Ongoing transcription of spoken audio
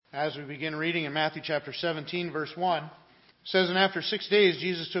As we begin reading in Matthew chapter 17, verse 1, it says, "And after 6 days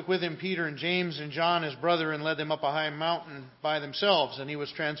Jesus took with him Peter and James and John his brother, and led them up a high mountain by themselves. And he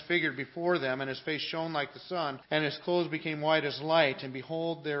was transfigured before them, and his face shone like the sun, and his clothes became white as light. And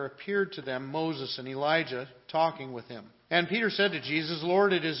behold, there appeared to them Moses and Elijah talking with him. And Peter said to Jesus,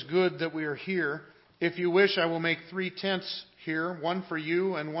 'Lord, it is good that we are here. If you wish, I will make 3 tents here, one for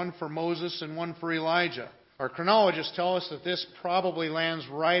you, and one for Moses, and one for Elijah.'" Our chronologists tell us that this probably lands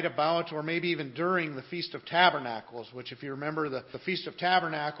right about, or maybe even during, the Feast of Tabernacles, which, if you remember, the Feast of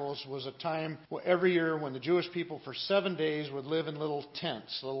Tabernacles was a time every year when the Jewish people for 7 days would live in little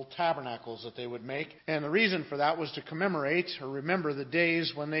tents, little tabernacles that they would make. And the reason for that was to commemorate or remember the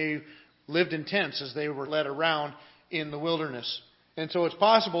days when they lived in tents as they were led around in the wilderness. And so it's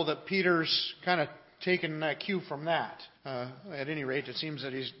possible that Peter's kind of taken that cue from that. At any rate, it seems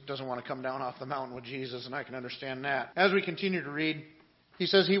that he doesn't want to come down off the mountain with Jesus, and I can understand that. As we continue to read, he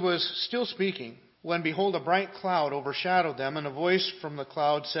says, "He was still speaking when, behold, a bright cloud overshadowed them, and a voice from the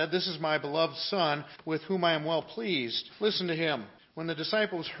cloud said, 'This is my beloved Son, with whom I am well pleased. Listen to him.' When the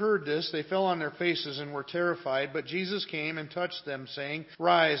disciples heard this, they fell on their faces and were terrified. But Jesus came and touched them, saying,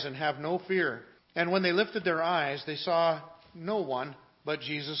 'Rise and have no fear.' And when they lifted their eyes, they saw no one but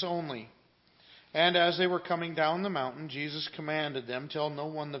Jesus only. And as they were coming down the mountain, Jesus commanded them, 'Tell no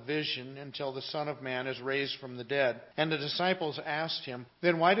one the vision until the Son of Man is raised from the dead.' And the disciples asked him,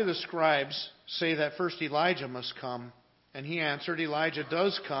 'Then why do the scribes say that first Elijah must come?' And he answered, 'Elijah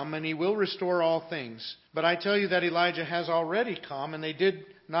does come, and he will restore all things. But I tell you that Elijah has already come, and they did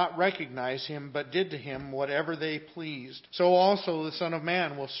not recognize him, but did to him whatever they pleased. So also the Son of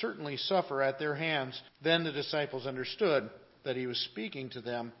Man will certainly suffer at their hands.' Then the disciples understood that he was speaking to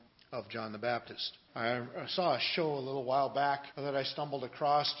them of John the Baptist." I saw a show a little while back that I stumbled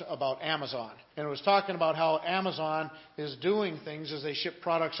across about Amazon. And it was talking about how Amazon is doing things as they ship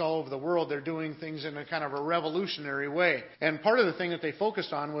products all over the world. They're doing things in a kind of a revolutionary way. And part of the thing that they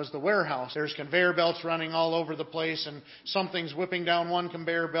focused on was the warehouse. There's conveyor belts running all over the place, and something's whipping down one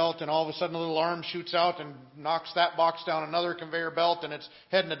conveyor belt, and all of a sudden a little arm shoots out and knocks that box down another conveyor belt, and it's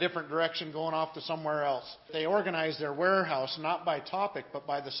heading a different direction going off to somewhere else. They organize their warehouse not by topic, but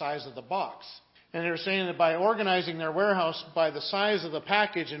by the size of the box. And they're saying that by organizing their warehouse by the size of the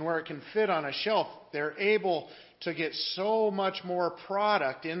package and where it can fit on a shelf, they're able to get so much more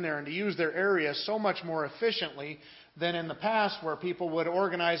product in there and to use their area so much more efficiently than in the past, where people would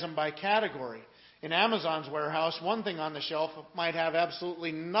organize them by category. In Amazon's warehouse, one thing on the shelf might have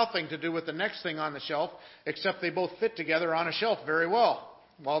absolutely nothing to do with the next thing on the shelf, except they both fit together on a shelf very well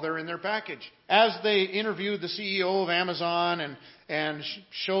while they're in their package. As they interviewed the CEO of Amazon and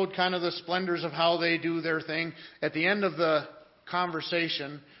showed kind of the splendors of how they do their thing, at the end of the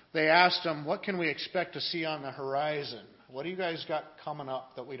conversation, they asked him, "What can we expect to see on the horizon? What do you guys got coming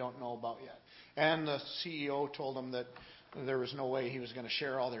up that we don't know about yet?" And the CEO told them that there was no way he was going to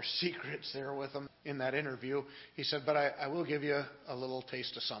share all their secrets there with them in that interview. He said, "But I will give you a little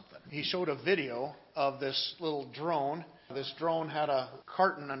taste of something." He showed a video of this little drone. This drone had a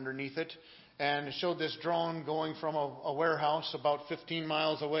carton underneath it, and it showed this drone going from a warehouse about 15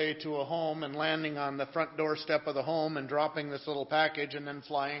 miles away to a home and landing on the front doorstep of the home and dropping this little package and then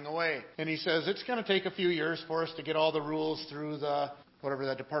flying away. And he says, it's going to take a few years for us to get all the rules through the whatever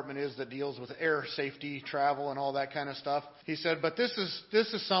that department is that deals with air safety, travel, and all that kind of stuff. He said, but this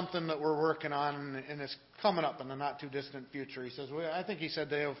is something that we're working on, and it's coming up in the not too distant future. He says, well, I think he said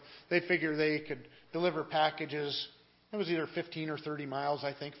they figure they could deliver packages. It was either 15 or 30 miles,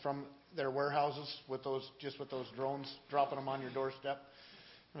 I think, from their warehouses with those drones dropping them on your doorstep.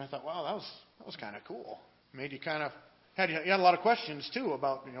 And I thought, wow, that was kind of cool. Made you kind of you had a lot of questions too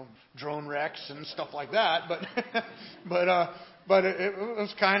about drone wrecks and stuff like that, but it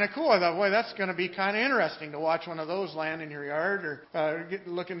was kind of cool. I thought, boy, that's going to be kind of interesting to watch one of those land in your yard or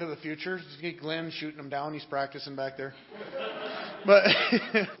look into the future. See Glenn shooting them down. He's practicing back there. But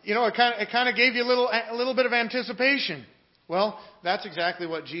it kind of gave you a little bit of anticipation. Well, that's exactly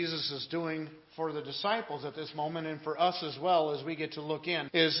what Jesus is doing for the disciples at this moment, and for us as well as we get to look in.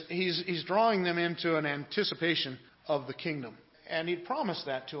 Is he's drawing them into an anticipation of the kingdom. And he'd promised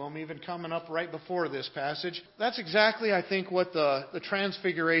that to them even coming up right before this passage. That's exactly, I think, what the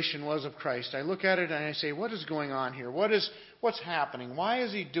transfiguration was of Christ. I look at it and I say, what is going on here? What's happening? Why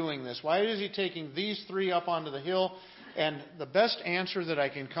is he doing this? Why is he taking these three up onto the hill? And the best answer that I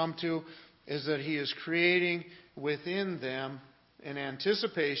can come to is that he is creating within them an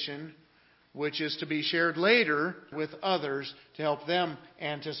anticipation which is to be shared later with others to help them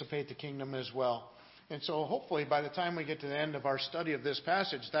anticipate the kingdom as well. And so hopefully by the time we get to the end of our study of this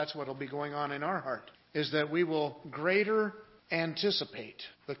passage, that's what will be going on in our heart, is that we will greater anticipate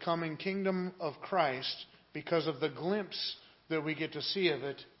the coming kingdom of Christ because of the glimpse that we get to see of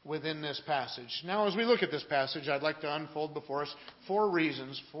it within this passage. Now, as we look at this passage, I'd like to unfold before us 4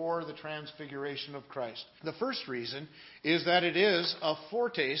 reasons for the transfiguration of Christ. The first reason is that it is a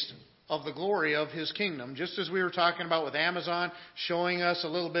foretaste of the glory of His kingdom. Just as we were talking about with Amazon, showing us a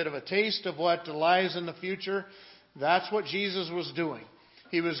little bit of a taste of what lies in the future, that's what Jesus was doing.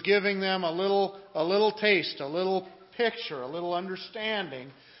 He was giving them a little taste, a little picture, a little understanding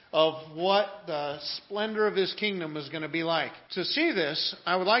of what the splendor of His kingdom is going to be like. To see this,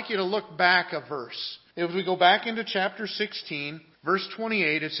 I would like you to look back a verse. If we go back into chapter 16, verse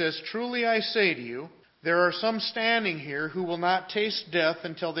 28, it says, "Truly I say to you, there are some standing here who will not taste death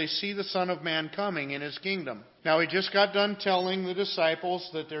until they see the Son of Man coming in His kingdom." Now, He just got done telling the disciples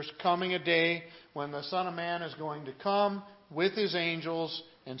that there's coming a day when the Son of Man is going to come with His angels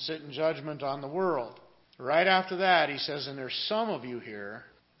and sit in judgment on the world. Right after that, He says, and there's some of you here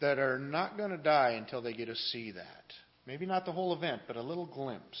that are not going to die until they get to see that. Maybe not the whole event, but a little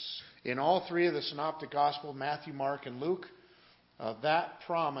glimpse. In all 3 of the Synoptic Gospels, Matthew, Mark, and Luke, that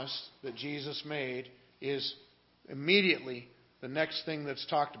promise that Jesus made is immediately the next thing that's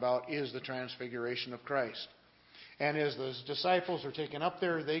talked about is the transfiguration of Christ. And as the disciples are taken up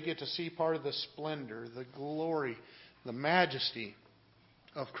there, they get to see part of the splendor, the glory, the majesty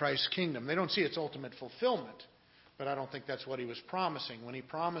of Christ's kingdom. They don't see its ultimate fulfillment, but I don't think that's what He was promising. When He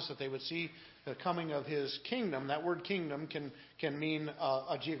promised that they would see the coming of His kingdom, that word kingdom can mean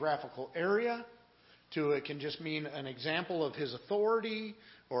a geographical area, it can just mean an example of His authority,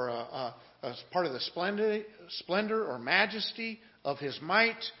 or a part of the splendor or majesty of His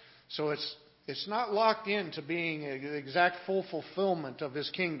might. So it's not locked into being the exact full fulfillment of His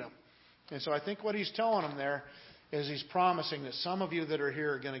kingdom. And so I think what He's telling them there is He's promising that some of you that are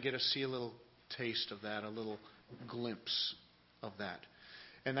here are going to get to see a little taste of that, a little glimpse of that.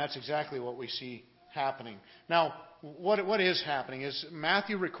 And that's exactly what we see happening. Now, what is happening is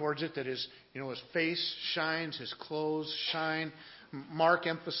Matthew records it that his face shines, his clothes shine. Mark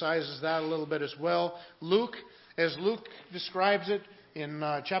emphasizes that a little bit as well. As Luke describes it in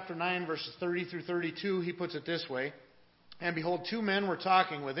chapter 9, verses 30 through 32, he puts it this way: "And behold, 2 men were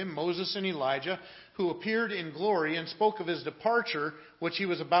talking with him, Moses and Elijah, who appeared in glory and spoke of his departure, which he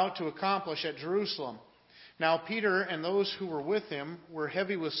was about to accomplish at Jerusalem. Now Peter and those who were with him were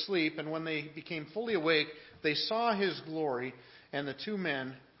heavy with sleep, and when they became fully awake, they saw his glory and the 2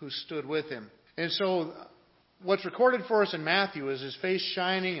 men who stood with him." And so what's recorded for us in Matthew is his face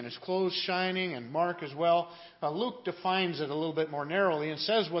shining and his clothes shining, and Mark as well. Luke defines it a little bit more narrowly and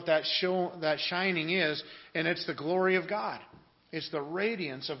says what that shining is, and it's the glory of God. It's the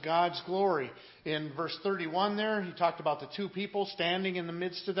radiance of God's glory. In verse 31 there, he talked about the 2 people standing in the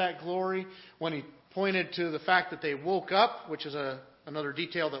midst of that glory. When he pointed to the fact that they woke up, which is another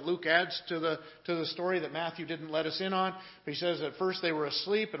detail that Luke adds to the story that Matthew didn't let us in on. But he says at first they were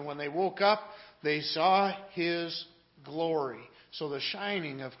asleep, and when they woke up, they saw His glory. So the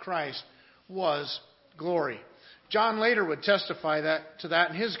shining of Christ was glory. John later would testify to that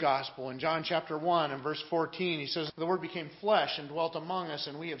in his gospel. In John chapter 1 and verse 14, he says, "The Word became flesh and dwelt among us,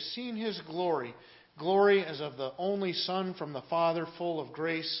 and we have seen His glory. Glory as of the only Son from the Father, full of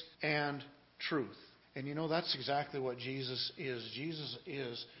grace and truth." And that's exactly what Jesus is. Jesus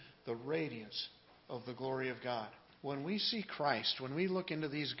is the radiance of the glory of God. When we see Christ, when we look into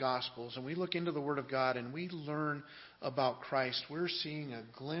these Gospels and we look into the Word of God and we learn about Christ, we're seeing a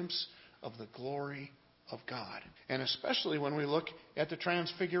glimpse of the glory of God. And especially when we look at the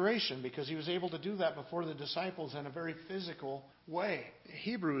transfiguration, because He was able to do that before the disciples in a very physical way.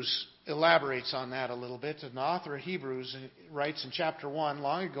 Hebrews elaborates on that a little bit. And the author of Hebrews writes in chapter 1,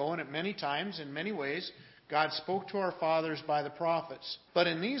 "Long ago and at many times, in many ways, God spoke to our fathers by the prophets. But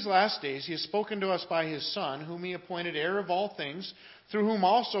in these last days He has spoken to us by His Son, whom He appointed heir of all things, through whom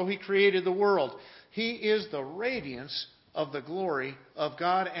also He created the world. He is the radiance of the glory of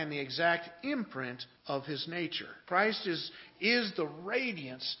God and the exact imprint of His nature." Christ is the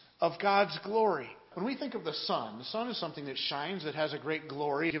radiance of God's glory. When we think of the sun is something that shines, that has a great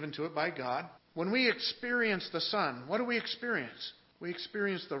glory given to it by God. When we experience the sun, what do we experience? We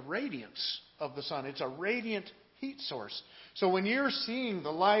experience the radiance of the sun. It's a radiant heat source. So when you're seeing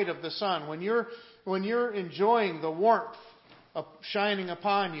the light of the sun, when you're enjoying the warmth of shining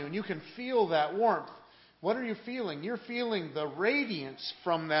upon you, and you can feel that warmth, what are you feeling? You're feeling the radiance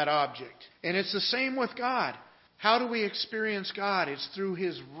from that object. And it's the same with God. How do we experience God? It's through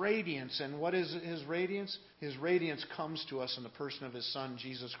His radiance. And what is His radiance? His radiance comes to us in the person of His Son,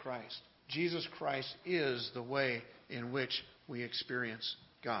 Jesus Christ. Jesus Christ is the way in which we experience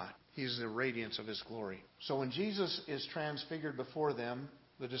God. He's the radiance of His glory. So when Jesus is transfigured before them,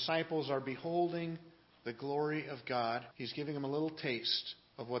 the disciples are beholding the glory of God. He's giving them a little taste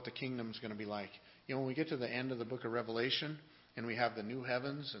of what the kingdom is going to be like. You know, when we get to the end of the book of Revelation and we have the new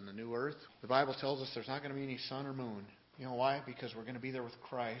heavens and the new earth, the Bible tells us there's not going to be any sun or moon. You know why? Because we're going to be there with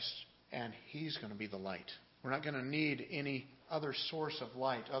Christ and He's going to be the light. We're not going to need any other source of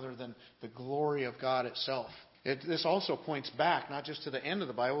light other than the glory of God itself. This also points back, not just to the end of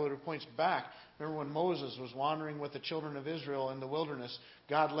the Bible, it points back. Remember when Moses was wandering with the children of Israel in the wilderness,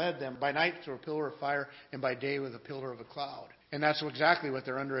 God led them by night through a pillar of fire and by day with a pillar of a cloud. And that's exactly what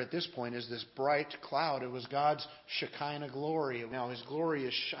they're under at this point, is this bright cloud. It was God's Shekinah glory. Now His glory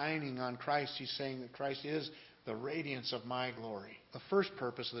is shining on Christ. He's saying that Christ is the radiance of my glory. The first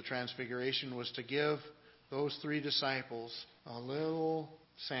purpose of the transfiguration was to give those 3 disciples a little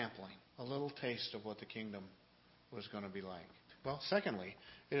sampling, a little taste of what the kingdom was going to be like. Well, secondly,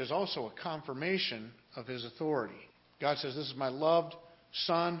 it is also a confirmation of His authority. God says, this is my loved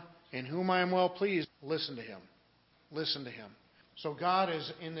Son, in whom I am well pleased. Listen to Him. Listen to Him. So God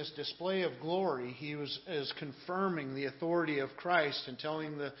is in this display of glory. He is confirming the authority of Christ and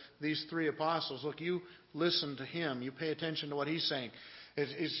telling these 3 apostles, look, you listen to Him. You pay attention to what He's saying.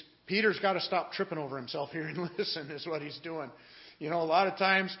 Peter's got to stop tripping over himself here and listen is what he's doing. You know, a lot of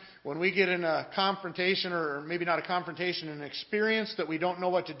times when we get in a confrontation, or maybe not a confrontation, an experience that we don't know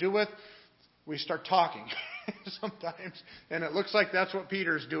what to do with, we start talking sometimes. And it looks like that's what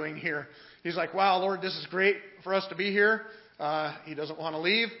Peter's doing here. He's like, wow, Lord, this is great for us to be here. He doesn't want to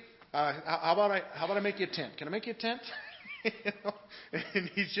leave. How about I make you a tent? Can I make you a tent? You know? And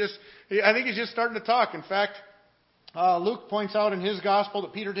I think he's just starting to talk. In fact, Luke points out in his gospel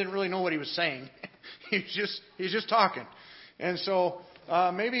that Peter didn't really know what he was saying. He's just talking. And so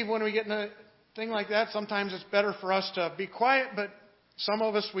maybe when we get in a thing like that, sometimes it's better for us to be quiet, but some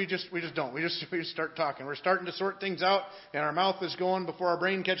of us, we just don't. We just start talking. We're starting to sort things out, and our mouth is going before our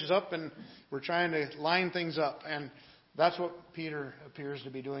brain catches up, and we're trying to line things up. And that's what Peter appears to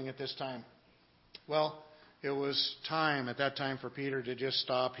be doing at this time. Well, it was time at that time for Peter to just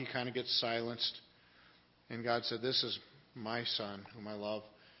stop. He kind of gets silenced. And God said, this is my Son, whom I love.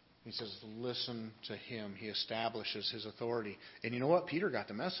 He says, listen to Him. He establishes His authority. And you know what? Peter got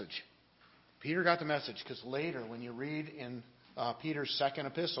the message. Peter got the message because later when you read in Peter's second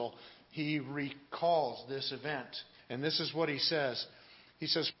epistle, he recalls this event. And this is what he says. He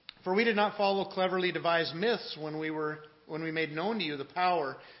says, for we did not follow cleverly devised myths when we made known to you the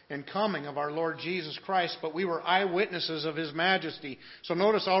power and coming of our Lord Jesus Christ, but we were eyewitnesses of His majesty. So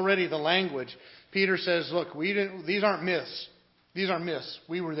notice already the language. Peter says, look, these aren't myths. These aren't myths.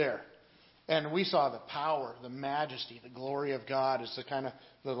 We were there. And we saw the power, the majesty, the glory of God is the kind of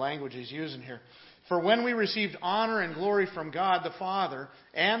the language he's using here. For when we received honor and glory from God the Father,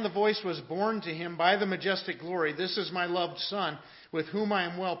 and the voice was borne to Him by the majestic glory, this is my loved Son, with whom I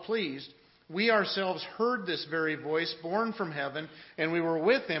am well pleased, we ourselves heard this very voice borne from heaven, and we were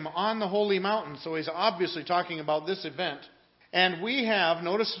with Him on the holy mountain. So he's obviously talking about this event. And we have,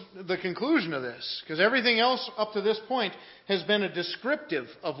 notice the conclusion of this, because everything else up to this point has been a descriptive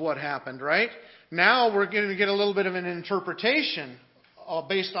of what happened, right? Now we're going to get a little bit of an interpretation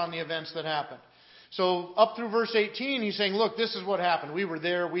based on the events that happened. So up through verse 18, he's saying, look, this is what happened. We were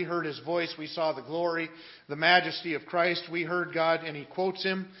there. We heard His voice. We saw the glory, the majesty of Christ. We heard God, and he quotes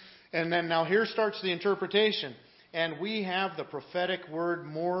Him. And then now here starts the interpretation. And we have the prophetic word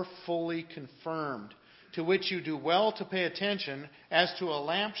more fully confirmed, to which you do well to pay attention, as to a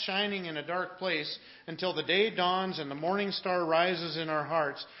lamp shining in a dark place, until the day dawns and the morning star rises in our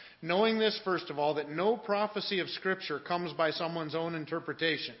hearts. Knowing this, first of all, that no prophecy of Scripture comes by someone's own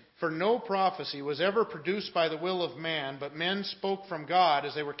interpretation. For no prophecy was ever produced by the will of man, but men spoke from God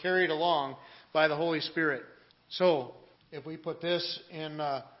as they were carried along by the Holy Spirit. So, if we put this in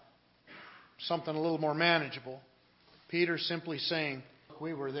something a little more manageable, Peter's simply saying,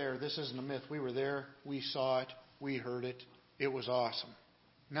 we were there. This isn't a myth. We were there. We saw it. We heard it. It was awesome.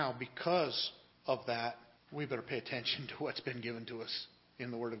 Now, because of that, we better pay attention to what's been given to us in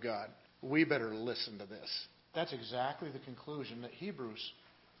the Word of God. We better listen to this. That's exactly the conclusion that Hebrews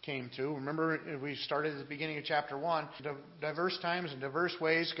came to. Remember, we started at the beginning of chapter 1. Diverse times and diverse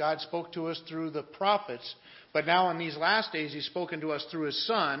ways, God spoke to us through the prophets. But now in these last days, He's spoken to us through His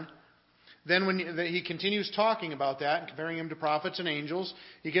Son. Then when he continues talking about that and comparing Him to prophets and angels,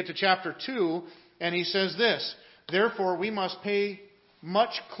 you get to chapter 2, and he says this, therefore we must pay much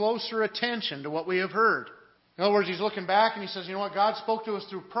closer attention to what we have heard. In other words, he's looking back and he says, you know what, God spoke to us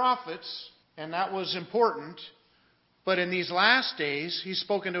through prophets, and that was important. But in these last days, He's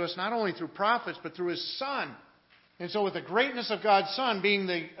spoken to us not only through prophets, but through His Son. And so with the greatness of God's Son being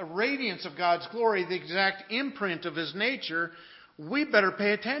the radiance of God's glory, the exact imprint of His nature, we better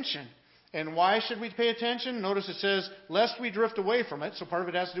pay attention. And why should we pay attention? Notice it says, lest we drift away from it. So part of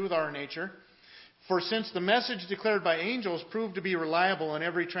it has to do with our nature. For since the message declared by angels proved to be reliable, and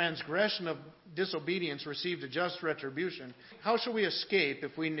every transgression of disobedience received a just retribution, how shall we escape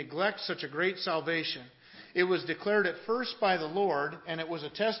if we neglect such a great salvation? It was declared at first by the Lord, and it was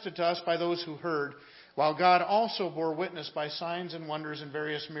attested to us by those who heard, while God also bore witness by signs and wonders and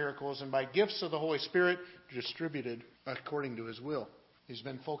various miracles, and by gifts of the Holy Spirit distributed according to His will. He's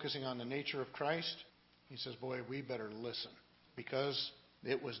been focusing on the nature of Christ. He says, boy, we better listen, because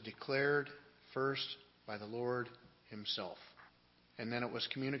it was declared first by the Lord Himself. And then it was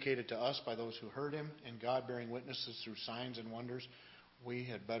communicated to us by those who heard Him, and God bearing witnesses through signs and wonders. We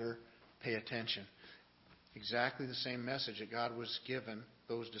had better pay attention. Exactly the same message that God was given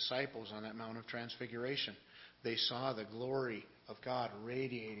those disciples on that Mount of Transfiguration. They saw the glory of God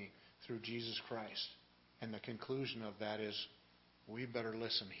radiating through Jesus Christ. And the conclusion of that is, we better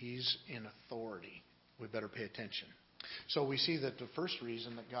listen. He's in authority. We better pay attention. So we see that the first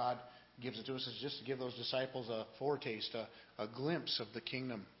reason that God gives it to us is just to give those disciples a foretaste, a glimpse of the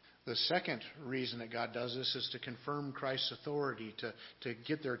kingdom. The second reason that God does this is to confirm Christ's authority, to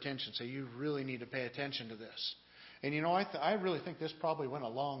get their attention. Say, you really need to pay attention to this. And I really think this probably went a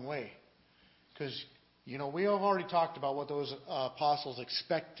long way. Because, we have already talked about what those apostles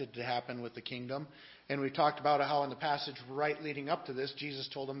expected to happen with the kingdom. And we talked about how in the passage right leading up to this, Jesus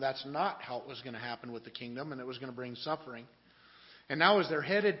told them that's not how it was going to happen with the kingdom, and it was going to bring suffering. And now as they're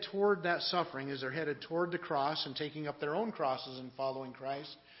headed toward that suffering, as they're headed toward the cross and taking up their own crosses and following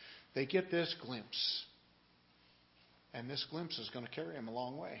Christ, they get this glimpse. And this glimpse is going to carry them a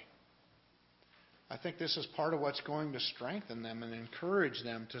long way. I think this is part of what's going to strengthen them and encourage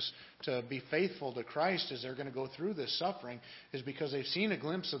them to be faithful to Christ as they're going to go through this suffering, is because they've seen a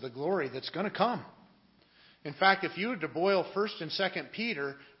glimpse of the glory that's going to come. In fact, if you were to boil 1st and 2nd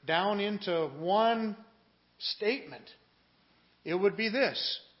Peter down into one statement, it would be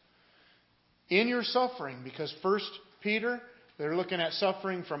this. In your suffering, because 1st Peter, they're looking at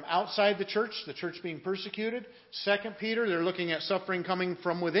suffering from outside the church being persecuted. 2nd Peter, they're looking at suffering coming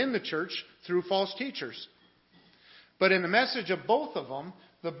from within the church through false teachers. But in the message of both of them,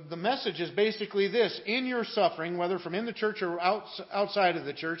 the message is basically this. In your suffering, whether from in the church or outside of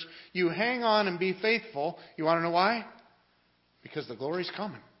the church, you hang on and be faithful. You want to know why? Because the glory's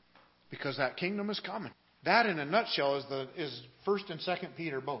coming. Because that kingdom is coming. That, in a nutshell, is 1st and 2nd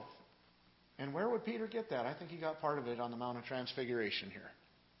Peter both. And where would Peter get that? I think he got part of it on the Mount of Transfiguration here,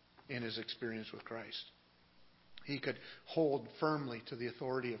 in his experience with Christ. He could hold firmly to the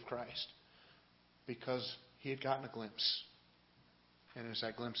authority of Christ because he had gotten a glimpse. And it's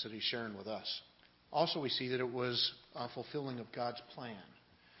that glimpse that he's sharing with us. Also, we see that it was a fulfilling of God's plan.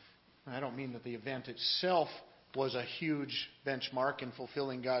 And I don't mean that the event itself was a huge benchmark in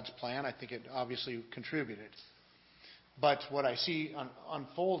fulfilling God's plan. I think it obviously contributed. But what I see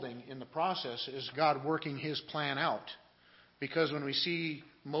unfolding in the process is God working His plan out. Because when we see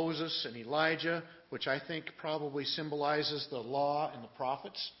Moses and Elijah, which I think probably symbolizes the law and the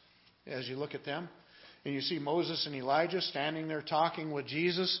prophets, as you look at them, and you see Moses and Elijah standing there talking with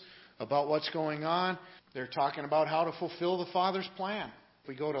Jesus about what's going on, they're talking about how to fulfill the Father's plan. If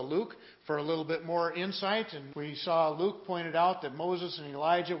we go to Luke for a little bit more insight, and we saw Luke pointed out that Moses and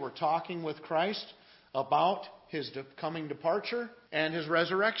Elijah were talking with Christ about His coming departure and His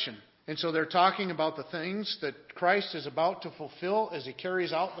resurrection. And so they're talking about the things that Christ is about to fulfill as He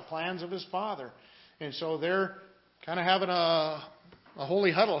carries out the plans of His Father. And so they're kind of having a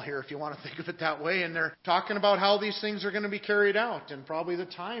holy huddle here, if you want to think of it that way. And they're talking about how these things are going to be carried out and probably the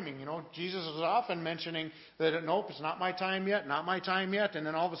timing. Jesus is often mentioning that, nope, it's not my time yet, not my time yet. And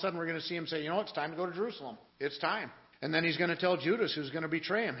then all of a sudden we're going to see Him say, it's time to go to Jerusalem. It's time. And then He's going to tell Judas, who's going to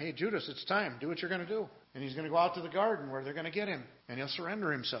betray Him, hey, Judas, it's time. Do what you're going to do. And He's going to go out to the garden where they're going to get Him. And He'll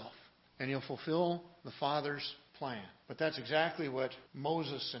surrender Himself. And He'll fulfill the Father's plan. But that's exactly what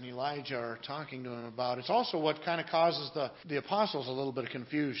Moses and Elijah are talking to Him about. It's also what kind of causes the apostles a little bit of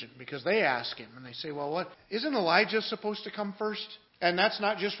confusion. Because they ask Him, and they say, well, isn't Elijah supposed to come first? And that's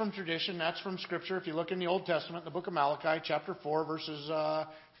not just from tradition, that's from Scripture. If you look in the Old Testament, the book of Malachi, chapter 4, verses, I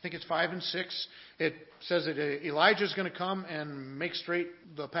think it's 5 and 6, it says that Elijah's going to come and make straight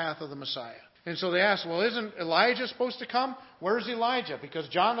the path of the Messiah. And so they ask, well, isn't Elijah supposed to come? Where's Elijah? Because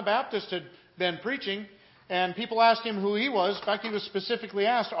John the Baptist had been preaching, and people asked him who he was. In fact, he was specifically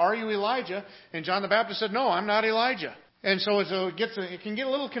asked, are you Elijah? And John the Baptist said, no, I'm not Elijah. And so it can get a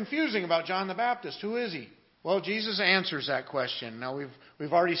little confusing about John the Baptist. Who is he? Well, Jesus answers that question. Now,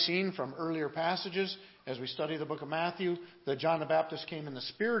 we've already seen from earlier passages As we study the book of Matthew, that John the Baptist came in the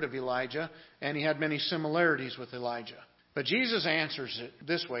spirit of Elijah, and he had many similarities with Elijah. But Jesus answers it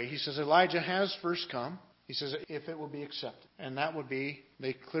this way. He says, Elijah has first come. He says, if it will be accepted. And that would be,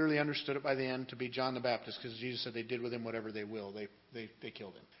 they clearly understood it by the end to be John the Baptist, because Jesus said they did with him whatever they will. They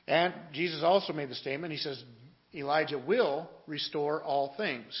killed him. And Jesus also made the statement, he says, Elijah will restore all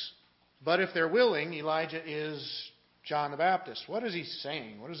things. But if they're willing, Elijah is John the Baptist. What is he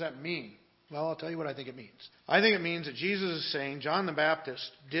saying? What does that mean? Well, I'll tell you what I think it means. I think it means that Jesus is saying John the Baptist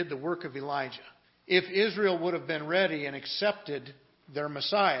did the work of Elijah. If Israel would have been ready and accepted their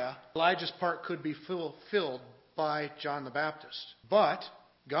Messiah, Elijah's part could be fulfilled by John the Baptist. But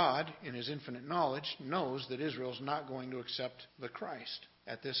God, in his infinite knowledge, knows that Israel's not going to accept the Christ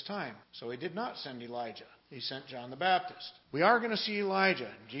at this time. So he did not send Elijah. He sent John the Baptist. We are going to see Elijah.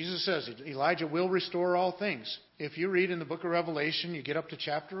 Jesus says Elijah will restore all things. If you read in the book of Revelation, you get up to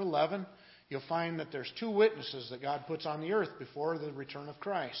chapter 11, you'll find that there's 2 witnesses that God puts on the earth before the return of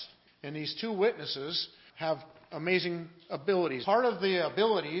Christ. And these 2 witnesses have amazing abilities. Part of the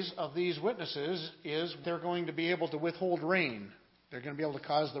abilities of these witnesses is they're going to be able to withhold rain. They're going to be able to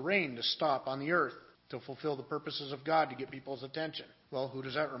cause the rain to stop on the earth to fulfill the purposes of God to get people's attention. Well, who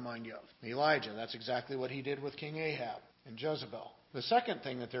does that remind you of? Elijah. That's exactly what he did with King Ahab and Jezebel. The second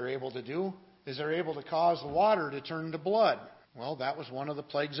thing that they're able to do is they're able to cause the water to turn to blood. Well, that was one of the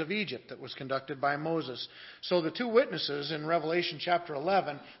plagues of Egypt that was conducted by Moses. So the 2 witnesses in Revelation chapter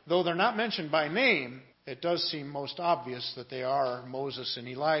 11, though they're not mentioned by name, it does seem most obvious that they are Moses and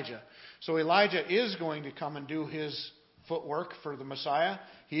Elijah. So Elijah is going to come and do his footwork for the Messiah.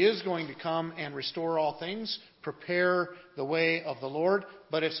 He is going to come and restore all things, prepare the way of the Lord,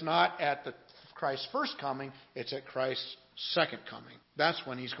 but it's not at Christ's first coming, it's at Christ's second coming. That's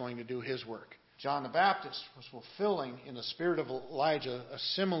when he's going to do his work. John the Baptist was fulfilling in the spirit of Elijah a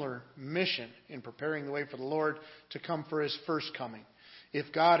similar mission in preparing the way for the Lord to come for his first coming.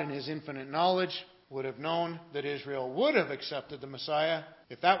 If God in his infinite knowledge would have known that Israel would have accepted the Messiah,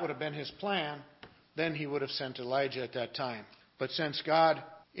 if that would have been his plan, then he would have sent Elijah at that time. But since God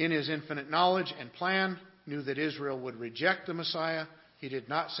in his infinite knowledge and plan knew that Israel would reject the Messiah, he did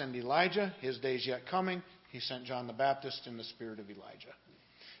not send Elijah, his days yet coming. He sent John the Baptist in the spirit of Elijah.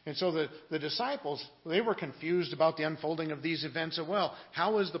 And so the disciples, they were confused about the unfolding of these events as well.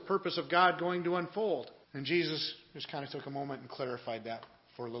 How is the purpose of God going to unfold? And Jesus just kind of took a moment and clarified that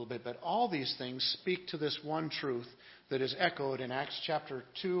for a little bit. But all these things speak to this one truth that is echoed in Acts chapter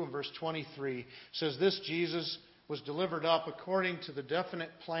 2 and verse 23. It says, this Jesus was delivered up according to the definite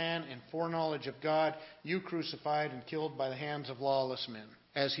plan and foreknowledge of God, you crucified and killed by the hands of lawless men.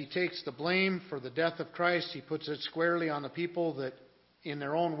 As he takes the blame for the death of Christ, he puts it squarely on the people that in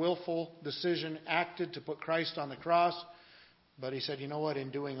their own willful decision acted to put Christ on the cross. But he said, you know what, in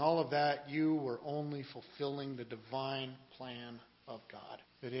doing all of that, you were only fulfilling the divine plan of God.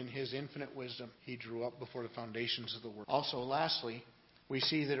 That in his infinite wisdom, he drew up before the foundations of the world. Also, lastly, we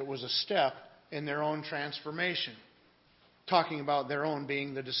see that it was a step in their own transformation. Talking about their own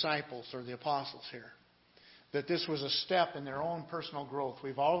being the disciples or the apostles here. That this was a step in their own personal growth.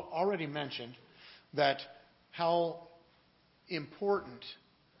 We've already mentioned that how important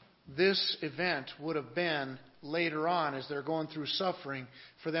this event would have been later on as they're going through suffering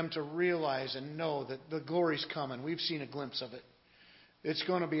for them to realize and know that the glory's coming. We've seen a glimpse of it. It's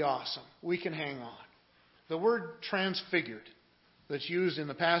going to be awesome. We can hang on. The word transfigured that's used in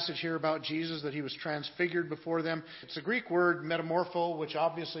the passage here about Jesus, that he was transfigured before them. It's the Greek word metamorpho, which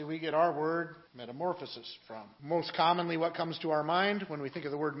obviously we get our word metamorphosis from. Most commonly what comes to our mind when we think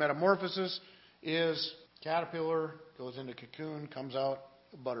of the word metamorphosis is caterpillar, goes into cocoon, comes out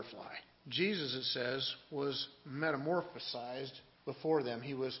a butterfly. Jesus, it says, was metamorphosized before them.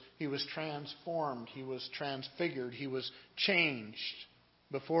 He was transformed. He was transfigured. He was changed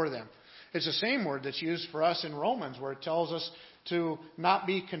before them. It's the same word that's used for us in Romans, where it tells us to not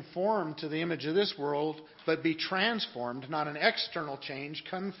be conformed to the image of this world, but be transformed, not an external change,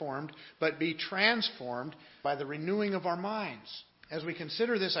 conformed, but be transformed by the renewing of our minds. As we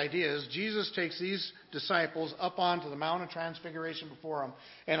consider this idea, as Jesus takes these disciples up onto the Mount of Transfiguration before them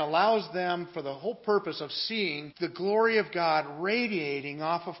and allows them for the whole purpose of seeing the glory of God radiating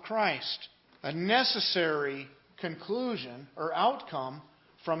off of Christ. A necessary conclusion or outcome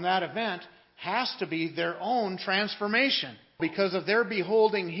from that event has to be their own transformation. Because of their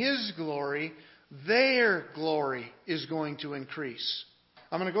beholding His glory, their glory is going to increase.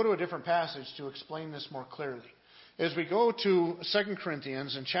 I'm going to go to a different passage to explain this more clearly. As we go to 2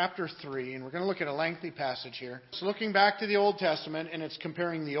 Corinthians in chapter 3, and we're going to look at a lengthy passage here. It's looking back to the Old Testament, and it's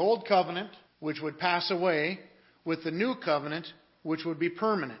comparing the Old Covenant, which would pass away, with the New Covenant, which would be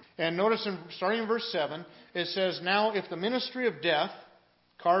permanent. And notice, starting in verse 7, it says, "Now if the ministry of death,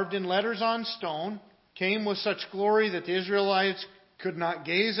 carved in letters on stone, came with such glory that the Israelites could not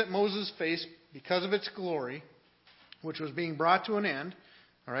gaze at Moses' face because of its glory, which was being brought to an end."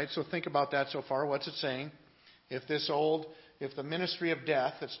 All right, so think about that so far. What's it saying? If the ministry of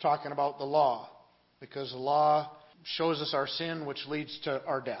death, it's talking about the law, because the law shows us our sin, which leads to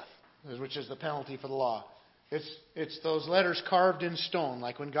our death, which is the penalty for the law. It's those letters carved in stone,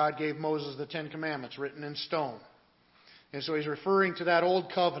 like when God gave Moses the Ten Commandments written in stone. And so he's referring to that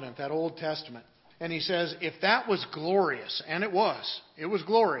old covenant, that Old Testament. And he says, if that was glorious, and it was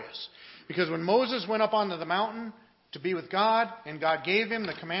glorious. Because when Moses went up onto the mountain to be with God, and God gave him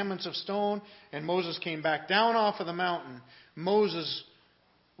the commandments of stone, and Moses came back down off of the mountain, Moses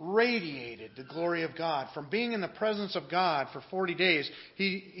radiated the glory of God. From being in the presence of God for 40 days,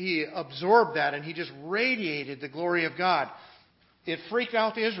 he absorbed that, and he just radiated the glory of God. It freaked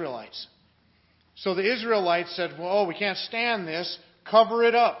out the Israelites. So the Israelites said, well, we can't stand this, cover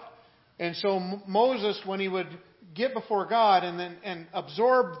it up. And so Moses, when he would get before God and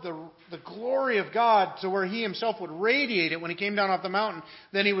absorb the glory of God to where he himself would radiate it when he came down off the mountain,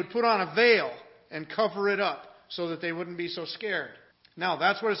 then he would put on a veil and cover it up so that they wouldn't be so scared. Now,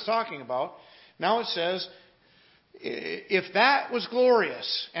 that's what it's talking about. Now it says, if that was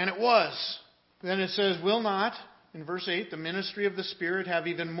glorious, and it was, then it says, will not, in verse 8, the ministry of the Spirit have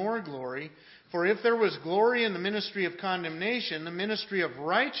even more glory? For if there was glory in the ministry of condemnation, the ministry of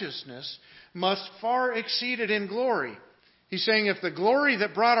righteousness must far exceed it in glory. He's saying if the glory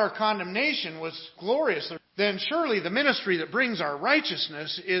that brought our condemnation was glorious, then surely the ministry that brings our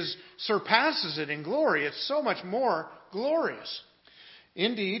righteousness surpasses it in glory. It's so much more glorious.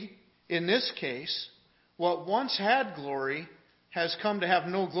 Indeed, in this case, what once had glory has come to have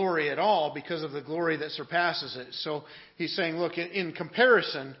no glory at all because of the glory that surpasses it. So he's saying, look, in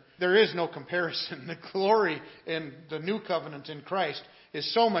comparison, there is no comparison. The glory in the new covenant in Christ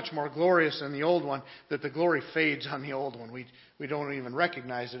is so much more glorious than the old one that the glory fades on the old one. We don't even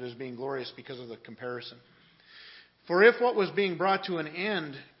recognize it as being glorious because of the comparison. For if what was being brought to an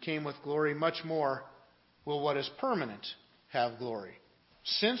end came with glory, much more will what is permanent have glory.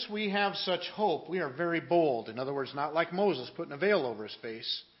 Since we have such hope, we are very bold. In other words, not like Moses putting a veil over his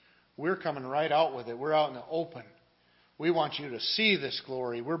face. We're coming right out with it. We're out in the open. We want you to see this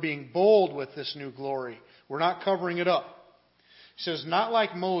glory. We're being bold with this new glory. We're not covering it up. He says, not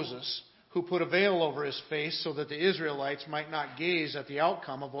like Moses, who put a veil over his face so that the Israelites might not gaze at the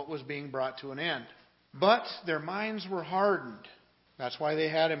outcome of what was being brought to an end. But their minds were hardened. That's why they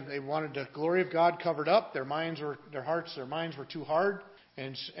had him. They wanted the glory of God covered up. Their minds were too hard.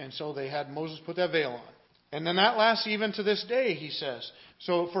 And so they had Moses put that veil on. And then that lasts even to this day, he says.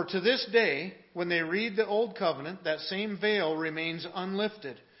 So for to this day, when they read the Old Covenant, that same veil remains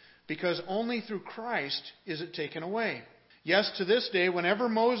unlifted, because only through Christ is it taken away. Yes, to this day, whenever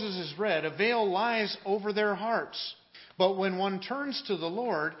Moses is read, a veil lies over their hearts. But when one turns to the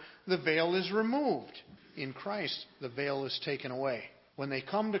Lord, the veil is removed. In Christ, the veil is taken away. When they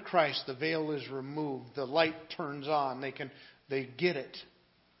come to Christ, the veil is removed. The light turns on. They get it.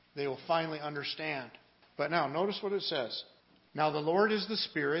 They will finally understand. But now, notice what it says. Now, the Lord is the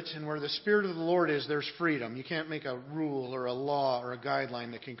Spirit, and where the Spirit of the Lord is, there's freedom. You can't make a rule or a law or a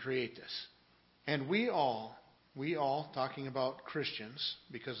guideline that can create this. And we all, talking about Christians,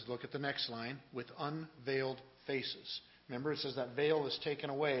 because look at the next line, with unveiled faces. Remember, it says that veil is taken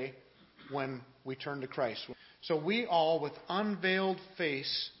away when we turn to Christ. So we all, with unveiled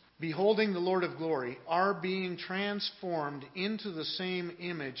face, beholding the Lord of glory, are being transformed into the same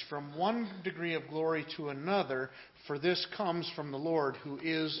image from one degree of glory to another, for this comes from the Lord who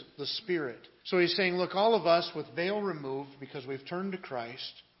is the Spirit. So he's saying, look, all of us with veil removed because we've turned to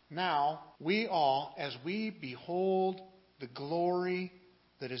Christ, now we all, as we behold the glory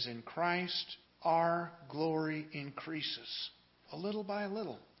that is in Christ, our glory increases a little by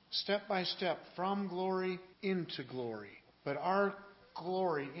little, step by step, from glory into glory. But our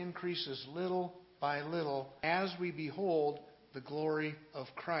glory increases little by little as we behold the glory of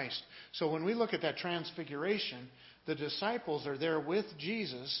Christ. So when we look at that transfiguration, the disciples are there with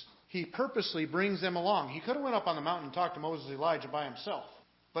Jesus. He purposely brings them along. He could have went up on the mountain and talked to Moses and Elijah by himself,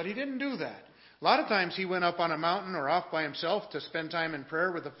 but he didn't do that. A lot of times he went up on a mountain or off by himself to spend time in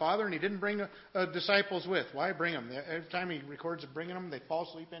prayer with the Father, and he didn't bring disciples with. Why bring them? Every time he records of bringing them, they fall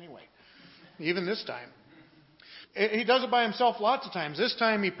asleep anyway. Even this time. He does it by himself lots of times. This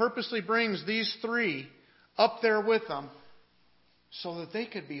time he purposely brings these three up there with them so that they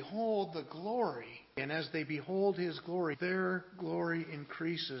could behold the glory. And as they behold his glory, their glory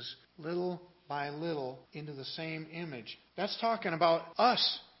increases little by little into the same image. That's talking about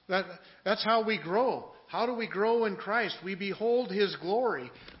us. That's how we grow. How do we grow in Christ? We behold His glory.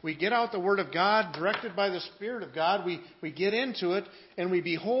 We get out the Word of God, directed by the Spirit of God. We get into it, and we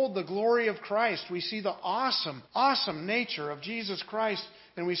behold the glory of Christ. We see the awesome, awesome nature of Jesus Christ,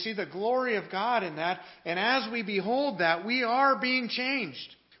 and we see the glory of God in that. And as we behold that, we are being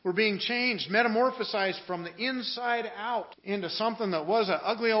changed. We're being changed, metamorphosized from the inside out into something that was an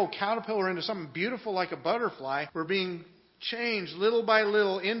ugly old caterpillar into something beautiful like a butterfly. We're being changed little by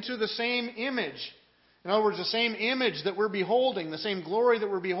little into the same image. In other words, the same image that we're beholding, the same glory that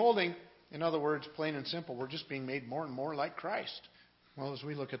we're beholding. In other words, plain and simple, we're just being made more and more like Christ. Well, as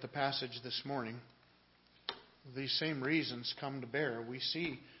we look at the passage this morning, these same reasons come to bear. We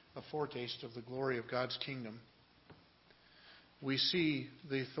see a foretaste of the glory of God's kingdom. We see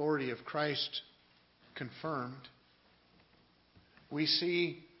the authority of Christ confirmed. We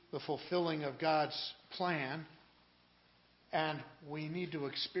see the fulfilling of God's plan. And we need to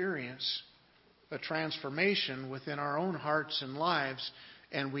experience a transformation within our own hearts and lives.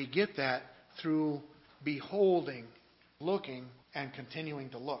 And we get that through beholding, looking, and continuing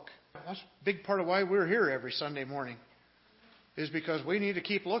to look. That's a big part of why we're here every Sunday morning, is because we need to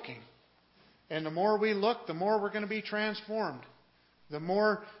keep looking. And the more we look, the more we're going to be transformed. The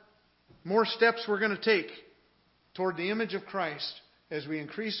more steps we're going to take toward the image of Christ as we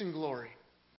increase in glory.